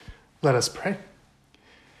Let us pray.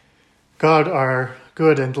 God, our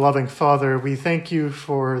good and loving Father, we thank you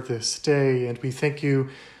for this day, and we thank you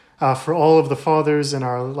for all of the fathers in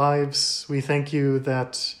our lives. We thank you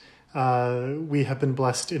that we have been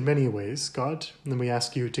blessed in many ways, God, and we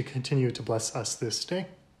ask you to continue to bless us this day.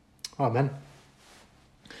 Amen.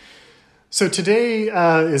 So today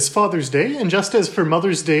is Father's Day, and just as for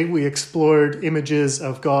Mother's Day we explored images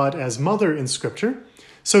of God as mother in Scripture,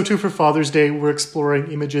 so too for Father's Day we're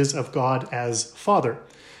exploring images of God as Father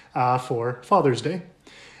for Father's Day.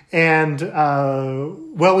 And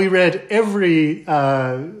we read every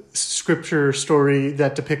Scripture story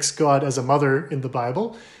that depicts God as a mother in the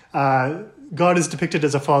Bible. God is depicted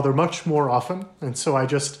as a father much more often, and so I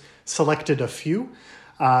just selected a few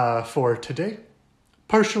for today.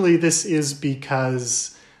 Partially this is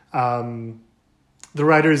because the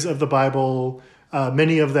writers of the Bible,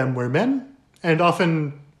 many of them were men, and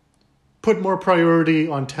often put more priority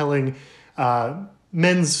on telling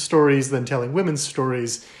men's stories than telling women's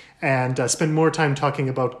stories, and spend more time talking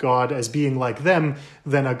about God as being like them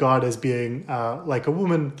than a God as being like a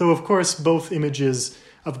woman, though of course both images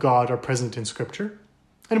of God are present in Scripture.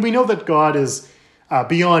 And we know that God is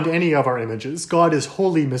beyond any of our images. God is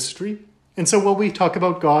holy mystery. And so when we talk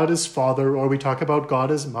about God as Father, or we talk about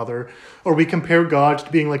God as Mother, or we compare God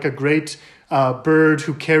to being like a great bird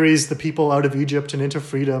who carries the people out of Egypt and into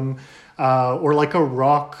freedom, or like a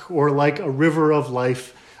rock, or like a river of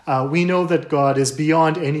life, we know that God is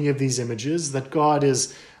beyond any of these images, that God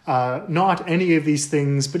is not any of these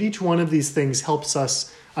things, but each one of these things helps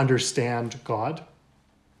us understand God.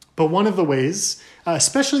 But one of the ways,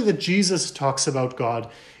 especially that Jesus talks about God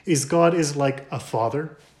is like a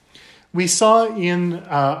father. We saw in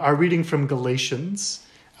our reading from Galatians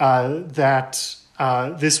that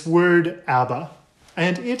this word Abba,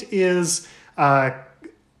 and it is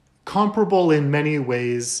comparable in many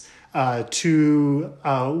ways to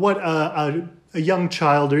what a young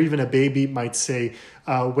child or even a baby might say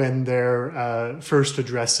when they're first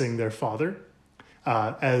addressing their father.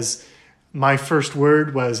 As my first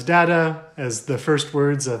word was Dada, as the first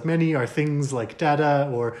words of many are things like Dada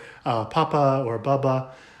or Papa or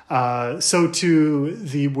Baba. So too,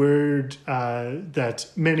 the word that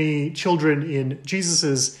many children in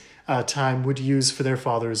Jesus's time would use for their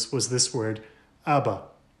fathers was this word, Abba.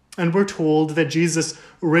 And we're told that Jesus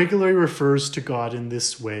regularly refers to God in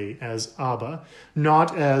this way as Abba,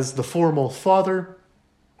 not as the formal father,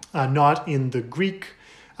 not in the Greek,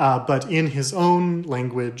 but in his own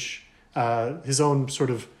language, his own sort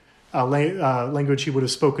of language he would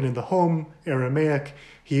have spoken in the home, Aramaic.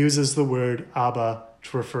 He uses the word Abba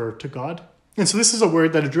to refer to God. And so this is a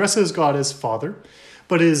word that addresses God as Father,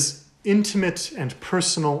 but is intimate and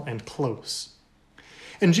personal and close.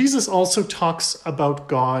 And Jesus also talks about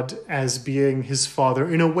God as being his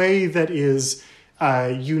Father in a way that is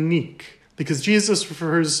unique, because Jesus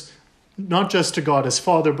refers not just to God as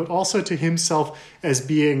Father, but also to himself as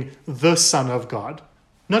being the Son of God.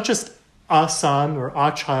 Not just a son or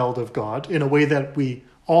a child of God in a way that we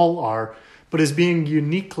all are, but as being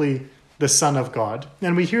uniquely the Son of God.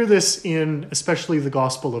 And we hear this in especially the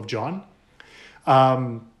Gospel of John.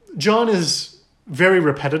 John is very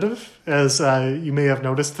repetitive, as you may have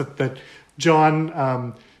noticed that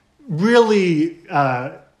John really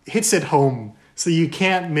hits it home, so you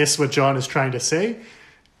can't miss what John is trying to say.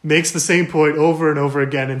 Makes the same point over and over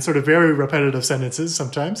again in sort of very repetitive sentences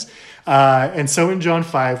sometimes. And so in John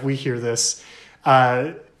 5, we hear this.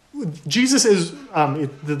 Jesus is,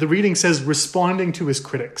 the reading says, responding to his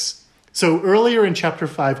critics. So earlier in chapter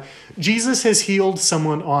 5, Jesus has healed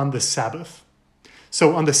someone on the Sabbath.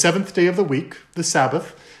 So on the seventh day of the week, the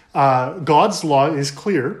Sabbath, God's law is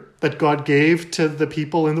clear that God gave to the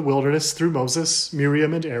people in the wilderness through Moses,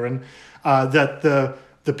 Miriam, and Aaron, that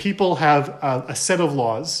the people have a set of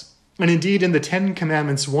laws. And indeed, in the 10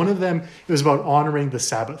 Commandments, one of them is about honoring the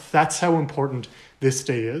Sabbath. That's how important this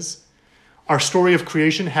day is. Our story of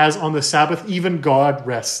creation has on the Sabbath, even God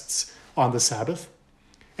rests on the Sabbath.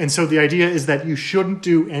 And so the idea is that you shouldn't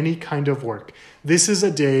do any kind of work. This is a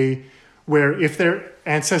day where if their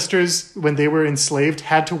ancestors, when they were enslaved,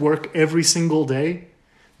 had to work every single day,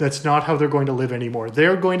 that's not how they're going to live anymore.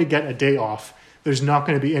 They're going to get a day off. There's not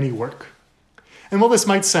going to be any work. And while this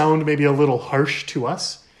might sound maybe a little harsh to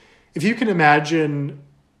us, if you can imagine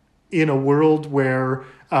in a world where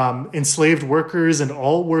enslaved workers and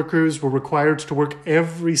all workers were required to work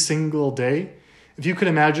every single day, if you could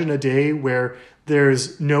imagine a day where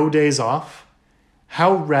there's no days off,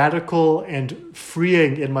 how radical and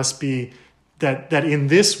freeing it must be that in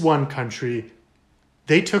this one country,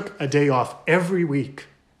 they took a day off every week.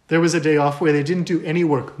 There was a day off where they didn't do any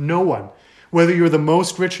work. No one Whether you were the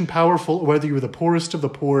most rich and powerful, or whether you were the poorest of the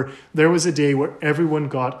poor, there was a day where everyone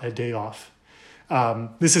got a day off.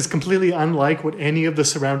 This is completely unlike what any of the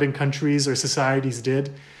surrounding countries or societies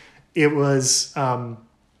did. It was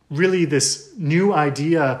really this new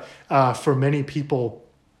idea for many people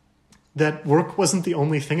that work wasn't the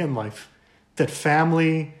only thing in life, that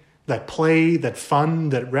family, that play, that fun,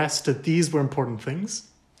 that rest, that these were important things.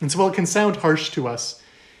 And so while it can sound harsh to us,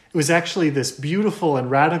 it was actually this beautiful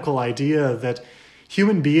and radical idea that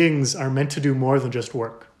human beings are meant to do more than just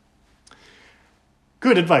work.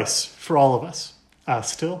 Good advice for all of us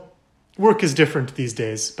still. Work is different these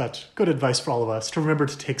days, but good advice for all of us to remember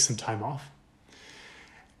to take some time off.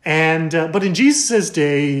 And but in Jesus'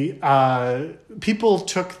 day, people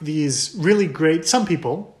took these really great, some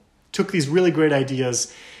people took these really great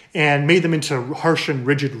ideas and made them into harsh and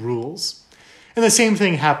rigid rules. And the same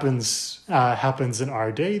thing happens in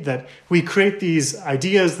our day, that we create these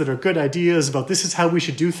ideas that are good ideas about this is how we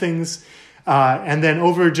should do things. And then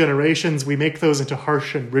over generations, we make those into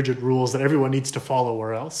harsh and rigid rules that everyone needs to follow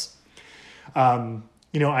or else.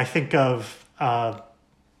 I think of,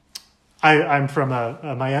 I'm from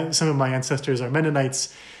some of my ancestors are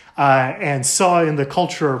Mennonites, and saw in the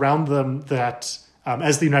culture around them that,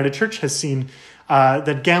 as the United Church has seen,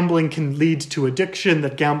 that gambling can lead to addiction,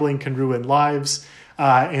 that gambling can ruin lives.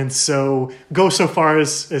 And so go so far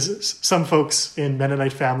as some folks in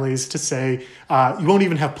Mennonite families to say, you won't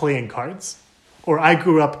even have playing cards. Or I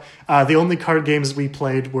grew up, the only card games we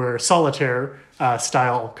played were solitaire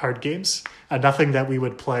style card games, nothing that we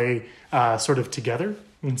would play sort of together.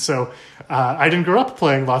 And so I didn't grow up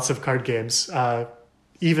playing lots of card games,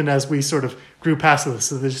 even as we sort of grew past this.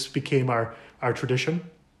 So this became our tradition.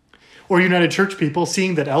 Or United Church people,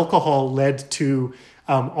 seeing that alcohol led to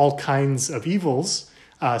all kinds of evils,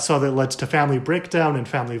 saw that it led to family breakdown and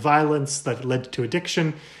family violence, that led to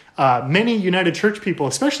addiction. Many United Church people,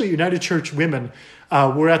 especially United Church women,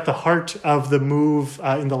 were at the heart of the move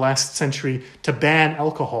in the last century to ban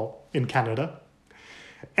alcohol in Canada.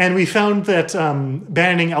 And we found that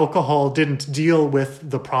banning alcohol didn't deal with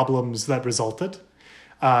the problems that resulted.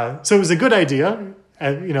 So it was a good idea,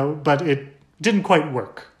 but it didn't quite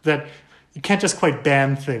work. That you can't just quite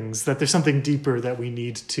ban things, that there's something deeper that we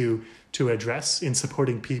need to address in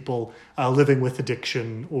supporting people living with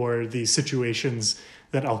addiction or the situations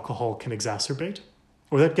that alcohol can exacerbate,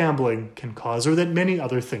 or that gambling can cause, or that many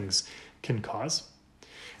other things can cause.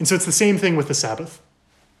 And so it's the same thing with the Sabbath.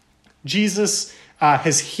 Jesus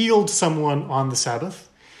has healed someone on the Sabbath.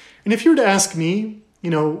 And if you were to ask me,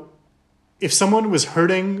 if someone was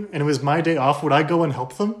hurting and it was my day off, would I go and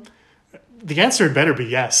help them? The answer had better be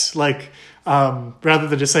yes. Rather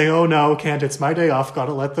than just saying, oh no, can't, it's my day off,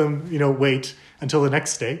 gotta let them, wait until the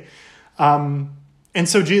next day. And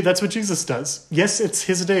so that's what Jesus does. Yes, it's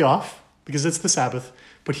his day off because it's the Sabbath,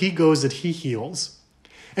 but he goes and he heals.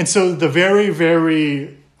 And so the very,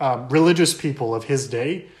 very religious people of his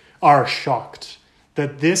day are shocked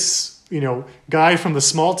that this, guy from the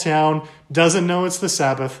small town doesn't know it's the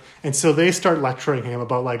Sabbath. And so they start lecturing him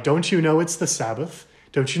about don't you know it's the Sabbath?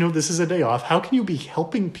 Don't you know this is a day off? How can you be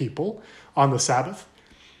helping people on the Sabbath?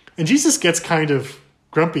 And Jesus gets kind of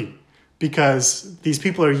grumpy because these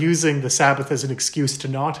people are using the Sabbath as an excuse to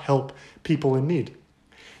not help people in need.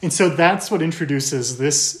 And so that's what introduces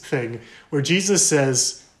this thing where Jesus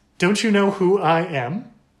says, don't you know who I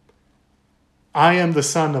am? I am the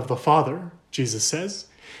Son of the Father, Jesus says.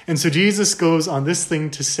 And so Jesus goes on this thing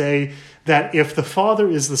to say that if the Father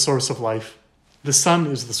is the source of life, the Son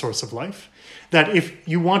is the source of life. That if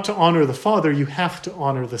you want to honor the Father, you have to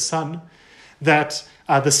honor the Son. That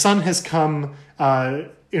the Son has come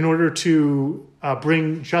in order to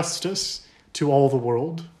bring justice to all the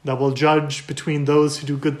world, that will judge between those who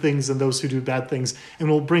do good things and those who do bad things, and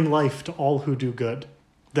will bring life to all who do good.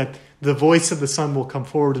 That the voice of the Son will come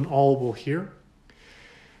forward and all will hear.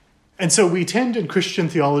 And so we tend in Christian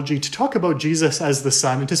theology to talk about Jesus as the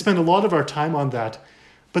Son and to spend a lot of our time on that.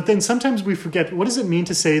 But then sometimes we forget, what does it mean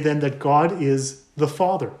to say then that God is the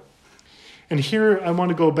Father? And here I want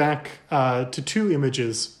to go back to two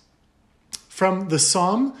images. From the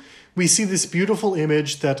Psalm, we see this beautiful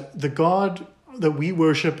image that the God that we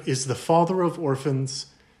worship is the Father of orphans,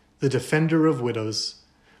 the defender of widows,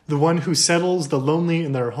 the one who settles the lonely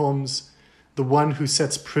in their homes, the one who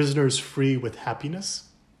sets prisoners free with happiness.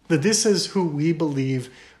 That this is who we believe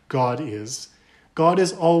God is. God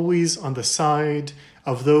is always on the side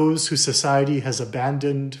of those whose society has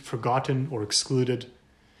abandoned, forgotten, or excluded.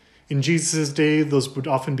 In Jesus' day, those would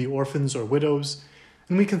often be orphans or widows,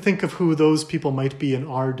 and we can think of who those people might be in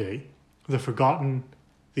our day, the forgotten,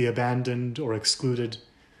 the abandoned, or excluded.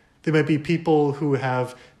 They might be people who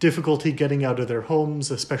have difficulty getting out of their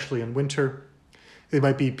homes, especially in winter. They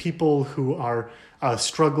might be people who are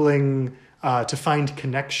struggling to find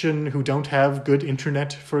connection, who don't have good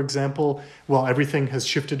internet, for example, while everything has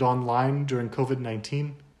shifted online during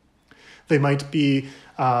COVID-19. They might be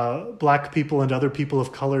Black people and other people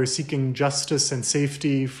of color seeking justice and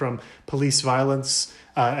safety from police violence,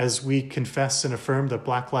 as we confess and affirm that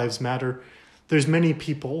Black Lives Matter. There's many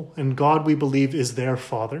people, and God, we believe, is their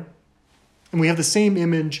Father. And we have the same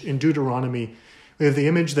image in Deuteronomy. We have the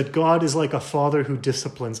image that God is like a father who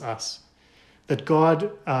disciplines us, that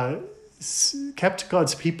God kept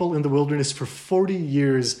God's people in the wilderness for 40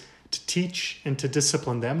 years to teach and to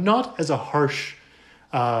discipline them, not as in a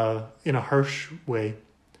harsh way,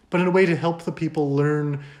 but in a way to help the people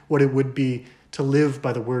learn what it would be to live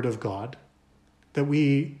by the word of God, that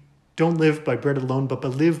we don't live by bread alone, but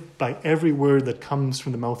live by every word that comes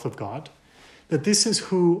from the mouth of God, that this is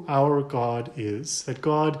who our God is, that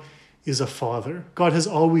God is a father. God has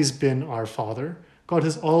always been our Father. God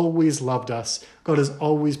has always loved us. God has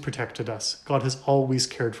always protected us. God has always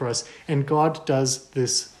cared for us. And God does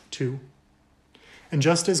this too. And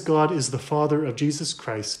just as God is the Father of Jesus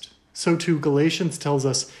Christ, so too Galatians tells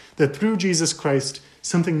us that through Jesus Christ,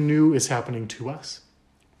 something new is happening to us.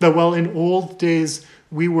 That while in old days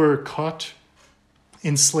we were caught,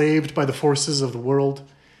 enslaved by the forces of the world,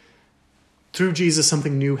 through Jesus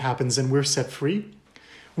something new happens and we're set free.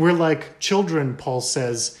 We're like children, Paul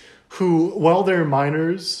says, who, while they're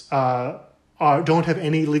minors, don't have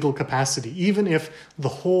any legal capacity, even if the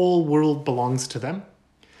whole world belongs to them.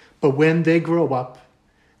 But when they grow up,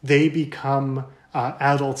 they become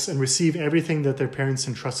adults and receive everything that their parents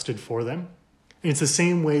entrusted for them. And it's the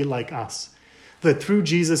same way like us, that through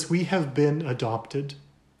Jesus we have been adopted.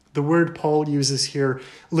 The word Paul uses here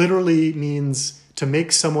literally means to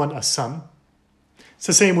make someone a son. It's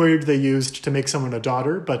the same word they used to make someone a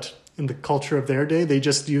daughter, but in the culture of their day, they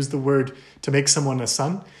just used the word to make someone a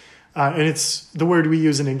son. And it's the word we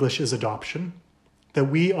use in English is adoption, that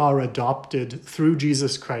we are adopted through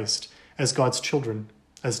Jesus Christ as God's children,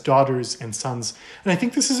 as daughters and sons. And I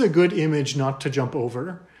think this is a good image not to jump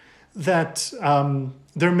over, that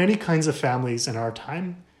there are many kinds of families in our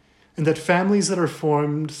time, and that families that are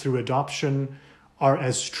formed through adoption are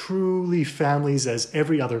as truly families as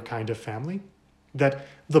every other kind of family. That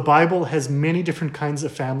the Bible has many different kinds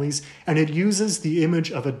of families, and it uses the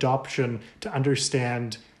image of adoption to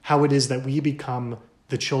understand how it is that we become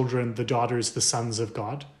the children, the daughters, the sons of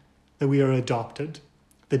God, that we are adopted,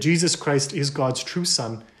 that Jesus Christ is God's true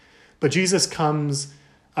son, but Jesus comes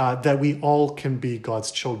that we all can be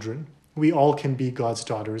God's children. We all can be God's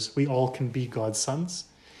daughters. We all can be God's sons.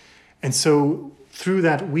 And so through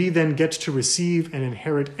that, we then get to receive and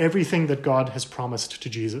inherit everything that God has promised to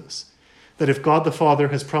Jesus. That if God the Father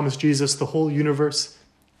has promised Jesus the whole universe,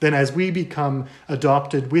 then as we become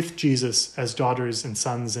adopted with Jesus as daughters and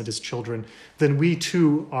sons and as children, then we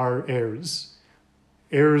too are heirs.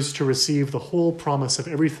 Heirs to receive the whole promise of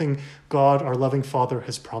everything God, our loving Father,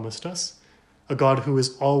 has promised us. A God who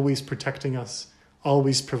is always protecting us,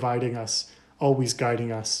 always providing us, always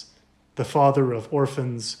guiding us. The Father of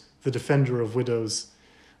orphans, the defender of widows,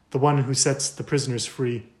 the one who sets the prisoners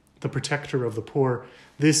free, the protector of the poor.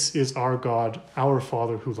 This is our God, our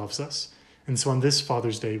Father who loves us. And so on this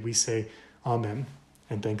Father's Day, we say, Amen,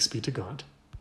 and thanks be to God.